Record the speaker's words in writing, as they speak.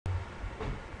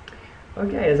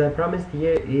Okay, as I promised,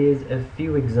 here is a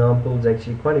few examples,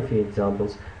 actually quite a few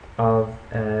examples of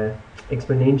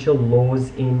exponential laws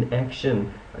in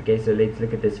action. Okay, so let's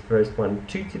look at this first one.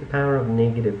 2 to the power of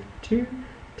negative 2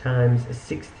 times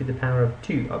 6 to the power of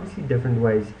 2. Obviously different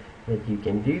ways that you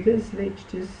can do this. Let's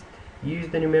just use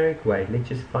the numeric way. Let's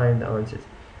just find the answers.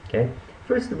 Okay,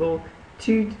 first of all,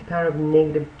 2 to the power of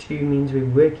negative 2 means we're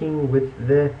working with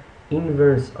the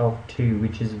inverse of 2,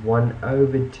 which is 1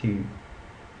 over 2.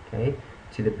 Okay,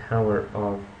 to the power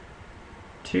of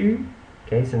 2.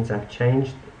 Okay, since I've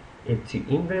changed it to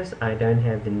inverse, I don't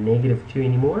have the negative 2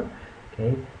 anymore.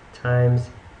 Okay, times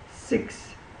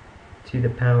 6 to the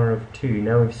power of 2.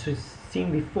 Now we've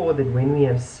seen before that when we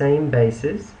have same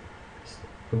bases,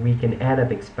 we can add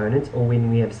up exponents, or when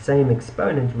we have same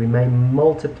exponents, we may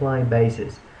multiply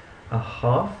bases. A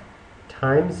half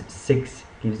times 6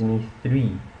 gives me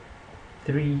 3.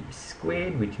 3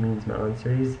 squared, which means my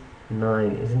answer is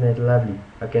 9. Isn't that lovely?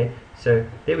 Okay, so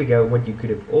there we go. What you could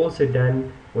have also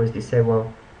done was to say,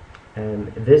 well,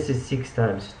 this is 6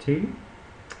 times 2,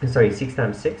 sorry, 6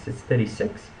 times 6, it's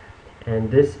 36, and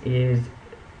this is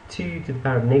 2 to the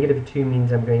power of negative 2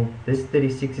 means this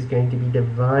 36 is going to be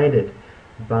divided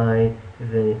by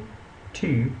the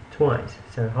 2 twice.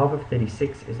 So half of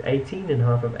 36 is 18, and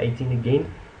half of 18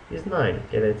 again is 9.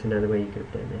 Okay, that's another way you could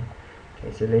have done that.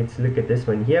 Okay, so let's look at this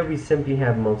one. Here we simply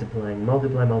have multiplying,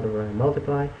 multiply, multiply,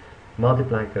 multiply,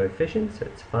 multiply coefficients. So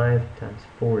it's 5 times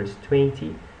 4 is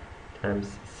 20,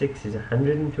 times 6 is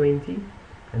 120,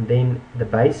 and then the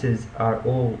bases are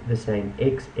all the same,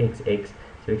 x, x, x,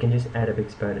 so we can just add up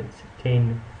exponents.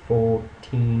 10,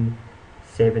 14,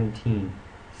 17.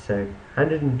 So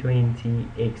 120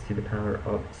 x to the power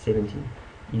of 17.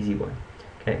 Easy one.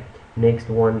 Okay, next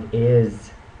one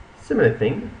is similar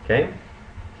thing. Okay,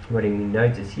 what do we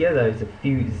notice here? There's a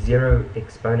few zero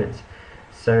exponents.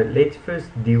 So let's first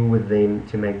deal with them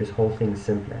to make this whole thing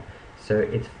simpler. So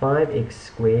it's 5x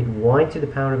squared. Y to the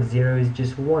power of 0 is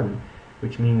just 1,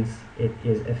 which means it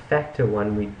is a factor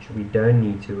 1, which we don't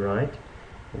need to write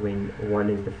when 1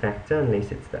 is the factor,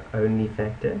 unless it's the only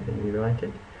factor, then we write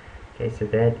it. Okay, so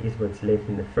that is what's left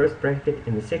in the first bracket.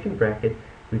 In the second bracket,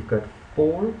 we've got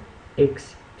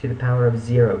 4x to the power of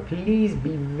 0. Please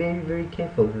be very, very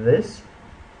careful. This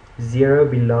 0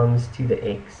 belongs to the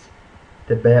x.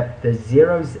 The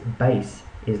 0's base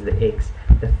is the x.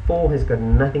 The 4 has got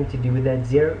nothing to do with that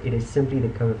 0. It is simply the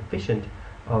coefficient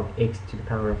of x to the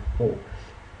power of 4.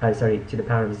 To the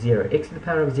power of 0. X to the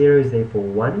power of 0 is therefore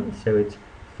 1, so it's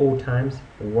 4 times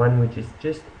 1, which is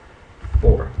just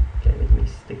 4. Okay, let me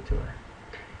stick to our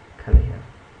color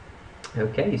here.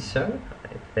 Okay, so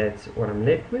that's what I'm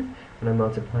left with. When I'm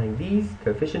multiplying these,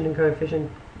 coefficient and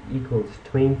coefficient equals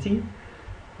 20,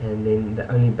 and then the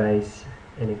only base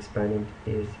and exponent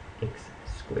is x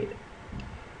squared.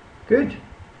 Good.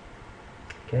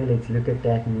 Okay, let's look at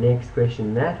that next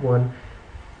question. That one,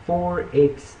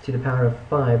 4x to the power of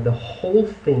 5, the whole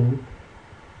thing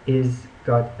is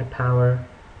got a power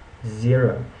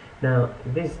 0. Now,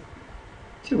 there's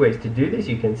two ways to do this.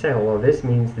 You can say, oh, well, this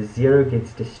means the 0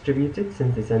 gets distributed.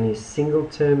 Since there's only a single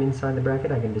term inside the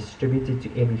bracket, I can distribute it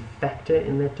to every factor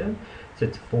in that term. So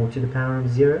it's 4 to the power of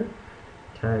 0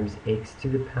 times x to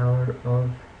the power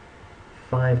of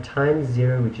 5 times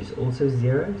 0, which is also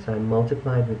 0. So I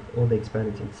multiplied with all the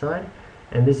exponents inside.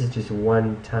 And this is just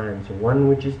 1 times 1,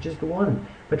 which is just 1.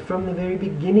 But from the very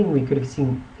beginning, we could have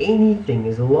seen anything.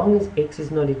 As long as x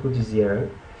is not equal to 0,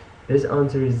 this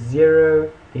answer is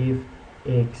 0 if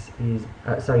x is,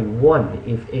 1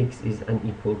 if x is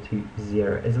unequal to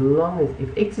 0. As long as,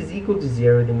 if x is equal to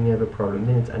 0, then we have a problem,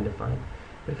 then it's undefined.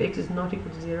 But if x is not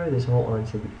equal to 0, this whole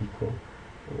answer would equal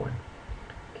 1.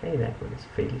 Okay, that one is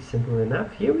fairly simple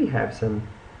enough. Here we have some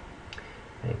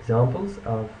examples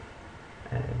of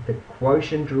the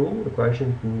quotient rule. The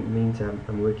quotient means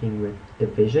I'm working with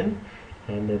division,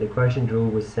 and the quotient rule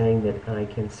was saying that I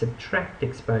can subtract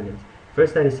exponents.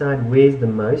 First I decide where's the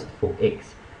most for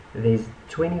x. There's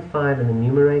 25 in the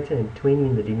numerator and 20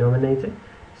 in the denominator.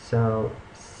 So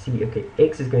see, okay,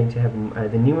 x is going to have,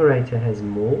 the numerator has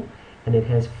more, and it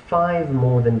has 5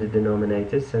 more than the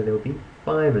denominator, so there will be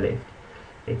 5 left.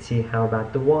 Let's see, how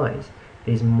about the y's?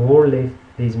 There's more left,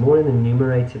 there's more in the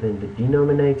numerator than the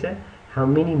denominator. How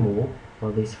many more?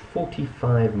 Well, there's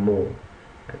 45 more.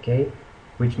 Okay,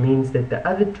 which means that the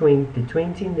other 20, the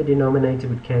 20 in the denominator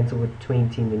would cancel with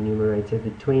 20 in the numerator. The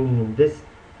 20 in this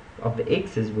of the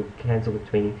x's will cancel with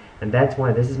 20, and that's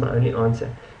why this is my only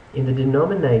answer. In the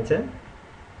denominator,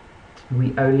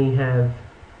 we only have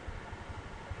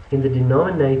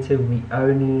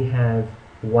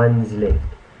ones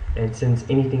left. And since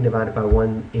anything divided by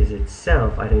 1 is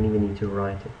itself, I don't even need to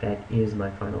write it. That is my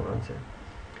final answer.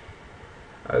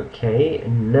 Okay,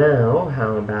 now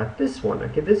how about this one?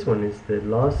 Okay, this one is the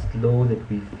last law that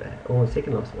or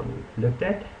second last one we've looked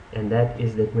at, and that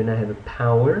is that when I have a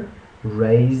power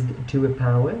raised to a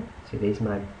power, so there's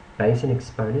my base and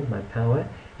exponent, my power,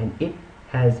 and it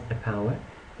has a power,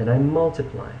 then I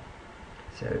multiply.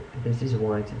 So this is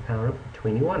y to the power of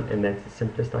 21, and that's the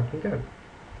simplest I can go.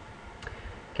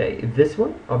 Okay, this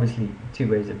one, obviously two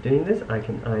ways of doing this. I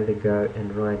can either go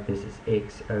and write this as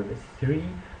x over 3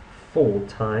 4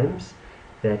 times.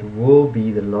 That will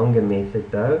be the longer method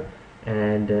though,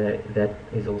 and that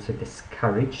is also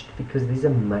discouraged because there's a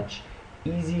much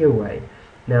easier way.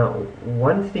 Now,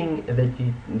 one thing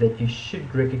that you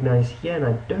should recognize here, and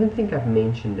I don't think I've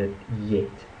mentioned it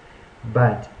yet,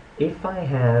 but if I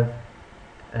have,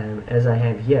 as I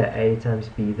have here, a times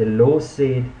b, the law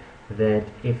said that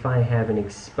if I have an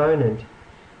exponent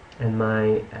and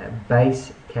my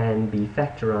base can be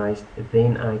factorized,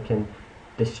 then I can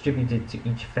distribute it to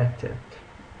each factor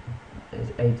as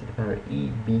a to the power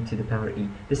e, b to the power e.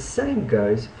 The same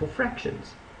goes for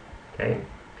fractions. Okay,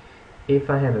 if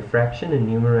I have a fraction, a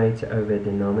numerator over a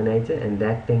denominator, and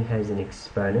that thing has an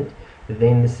exponent,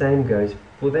 then the same goes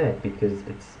for that, because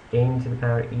it's n to the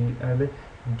power e over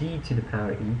d to the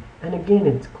power e. And again,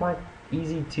 it's quite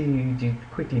easy to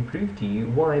quickly prove to you.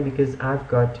 Why? Because I've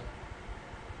got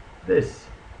this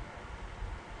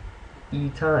e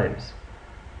times.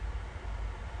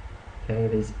 Okay,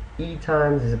 there's e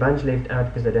times, there's a bunch left out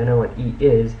because I don't know what e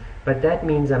is, but that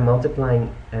means I'm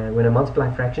multiplying, when I multiply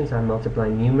fractions, I'm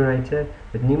multiplying numerator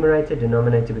with numerator,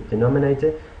 denominator with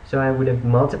denominator. So I would have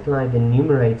multiplied the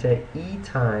numerator e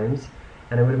times,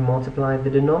 and I would have multiplied the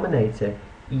denominator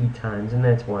e times, and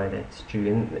that's why that's true.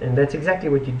 And that's exactly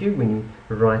what you do when you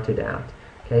write it out.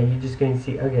 Okay, you're just going to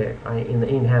see, okay, I in the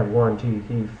end have 1, 2,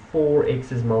 3, 4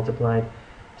 x's multiplied,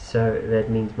 so that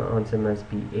means my answer must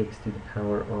be x to the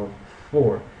power of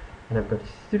 4. And I've got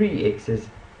 3 x's,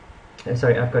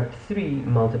 I've got 3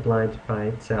 multiplied by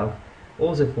itself,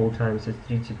 also 4 times, so it's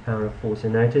 3 to the power of 4. So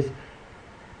notice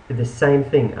the same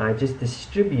thing, I just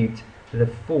distribute the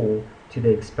 4 to the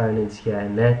exponents here,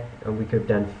 and that we could have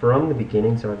done from the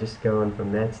beginning, so I'll just go on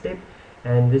from that step.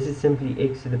 And this is simply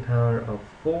x to the power of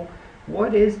 4.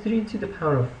 What is 3 to the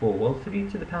power of 4? Well, 3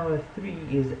 to the power of 3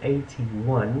 is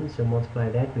 81, so multiply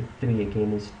that with 3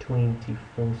 again is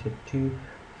 24, so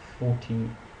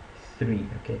 243.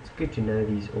 Okay, it's good to know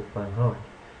these off by heart,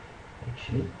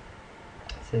 actually.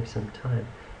 Save some time.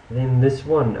 Then this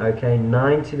one, okay,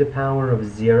 9 to the power of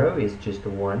 0 is just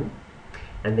 1.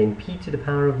 And then p to the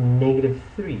power of negative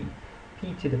 3.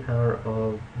 P to the power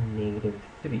of negative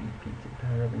 3. P to the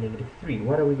power of negative 3.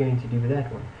 What are we going to do with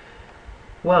that one?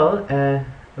 Well, I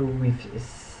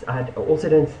also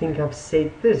don't think I've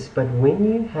said this, but when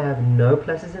you have no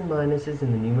pluses and minuses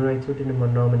in the numerator or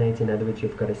denominator, in other words,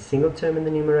 you've got a single term in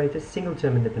the numerator, single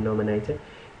term in the denominator,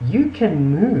 you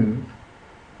can move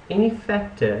any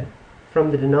factor from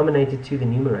the denominator to the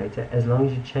numerator as long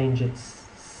as you change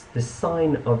the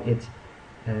sign of its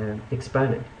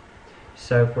exponent.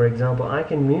 So for example, I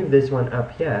can move this one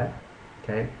up here,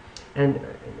 okay, and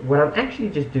what I'm actually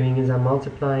just doing is I'm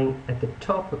multiplying at the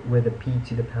top with a p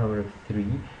to the power of 3,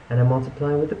 and I'm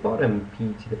multiplying with the bottom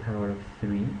p to the power of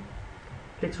 3.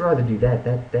 Let's rather do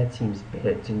that seems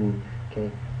better to me,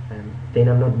 okay. Then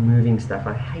I'm not moving stuff.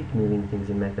 I hate moving things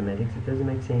in mathematics, it doesn't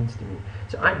make sense to me.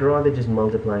 So I'd rather just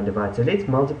multiply and divide. So let's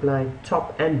multiply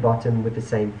top and bottom with the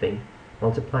same thing.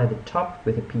 Multiply the top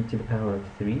with a p to the power of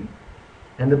 3,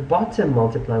 and the bottom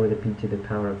multiply with a p to the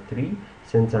power of 3.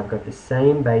 Since I've got the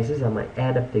same basis, I might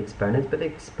add up the exponents, but the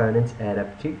exponents add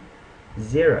up to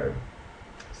 0.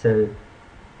 So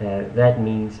that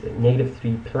means negative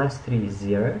 3 plus 3 is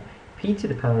 0. P to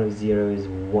the power of 0 is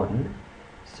 1.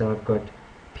 So I've got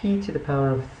p to the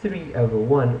power of 3 over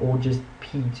 1, or just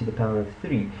p to the power of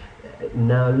 3.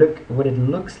 Now look what it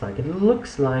looks like. It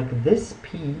looks like this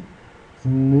p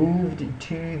moved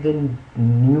to the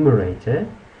numerator,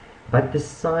 but the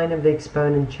sign of the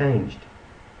exponent changed.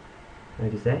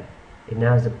 Notice that? It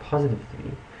now has a positive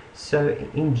 3. So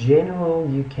in general,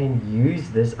 you can use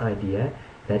this idea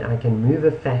that I can move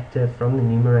a factor from the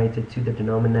numerator to the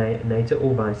denominator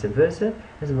or vice versa,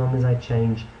 as long as I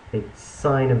change the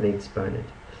sign of the exponent.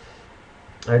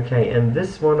 Okay, and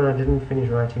this one, I didn't finish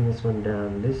writing this one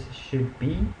down. This should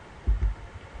be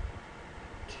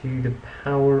to the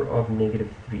power of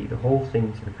negative 3, the whole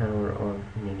thing to the power of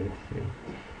negative 3.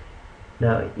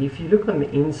 Now, if you look on the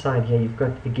inside here, you've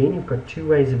got two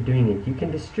ways of doing it. You can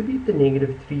distribute the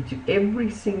negative 3 to every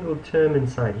single term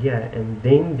inside here and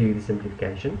then do the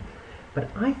simplification. but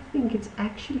I think it's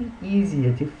actually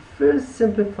easier to first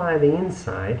simplify the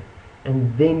inside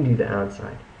and then do the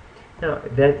outside. Now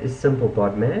that is simple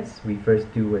BODMAS. We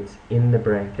first do what's in the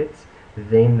brackets,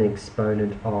 then the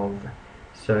exponent of.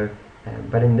 So,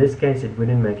 but in this case it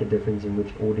wouldn't make a difference in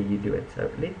which order you do it.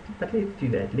 So let's do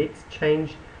that. Let's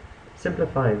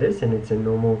simplify this, and it's a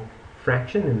normal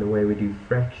fraction, and the way we do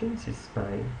fractions is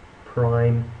by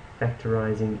prime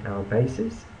factorizing our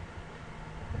bases.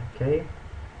 Okay,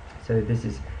 so this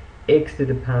is x to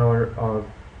the power of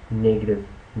negative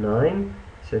 9.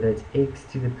 So that's x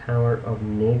to the power of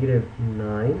negative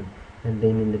 9, and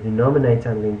then in the denominator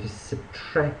I'm going to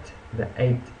subtract the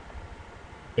 8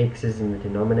 x's in the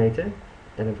denominator.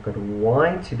 Then I've got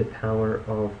y to the power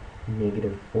of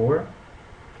negative 4,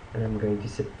 and I'm going to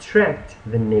subtract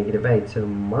the negative 8, so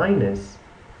minus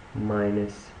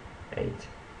 8.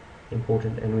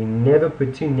 Important, and we never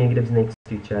put two negatives next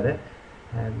to each other.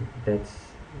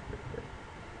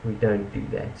 We don't do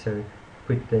that, so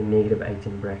put the negative 8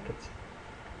 in brackets.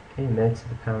 Okay, and that's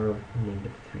the power of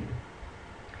negative 3.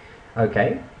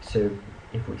 Okay, so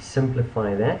if we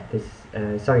simplify that, this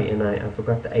sorry, and I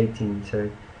forgot the 18, so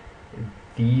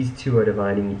these two are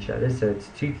dividing each other, so it's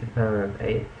 2 to the power of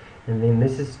 8, and then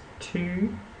this is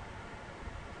 2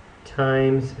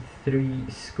 times 3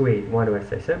 squared. Why do I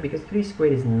say so? Because 3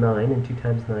 squared is 9, and 2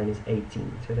 times 9 is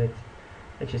 18, so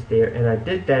that's just there. And I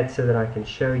did that so that I can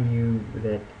show you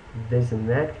that this and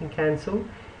that can cancel,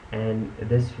 and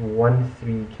this 1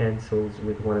 3 cancels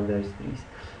with one of those 3's.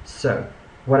 So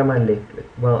what am I left with?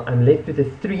 Well, I'm left with a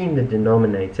 3 in the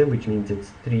denominator, which means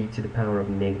it's 3 to the power of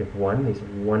negative 1. There's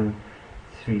 1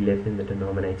 3 left in the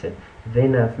denominator.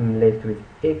 Then I'm left with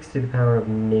x to the power of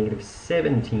negative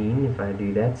 17, if I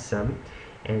do that sum.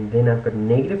 And then I've got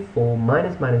negative 4,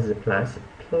 minus minus is a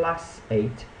plus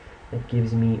 8. That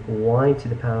gives me y to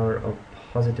the power of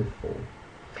positive 4.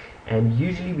 And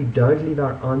usually we don't leave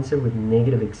our answer with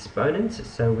negative exponents,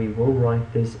 so we will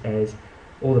write this as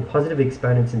all the positive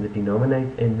exponents in the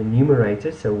denominator, in the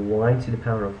numerator, so y to the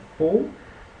power of 4,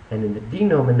 and in the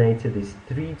denominator there's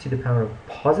 3 to the power of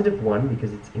positive 1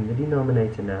 because it's in the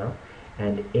denominator now,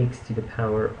 and x to the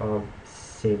power of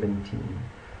 17.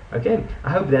 Okay, I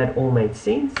hope that all made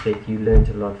sense, that you learned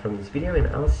a lot from this video, and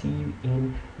I'll see you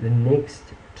in the next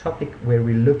topic where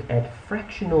we look at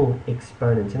fractional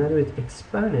exponents. In other words,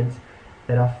 exponents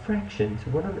that are fractions.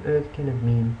 What on earth can it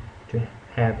mean to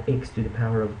have x to the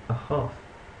power of a half?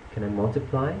 Can I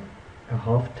multiply a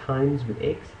half times with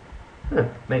x?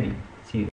 Maybe. See you.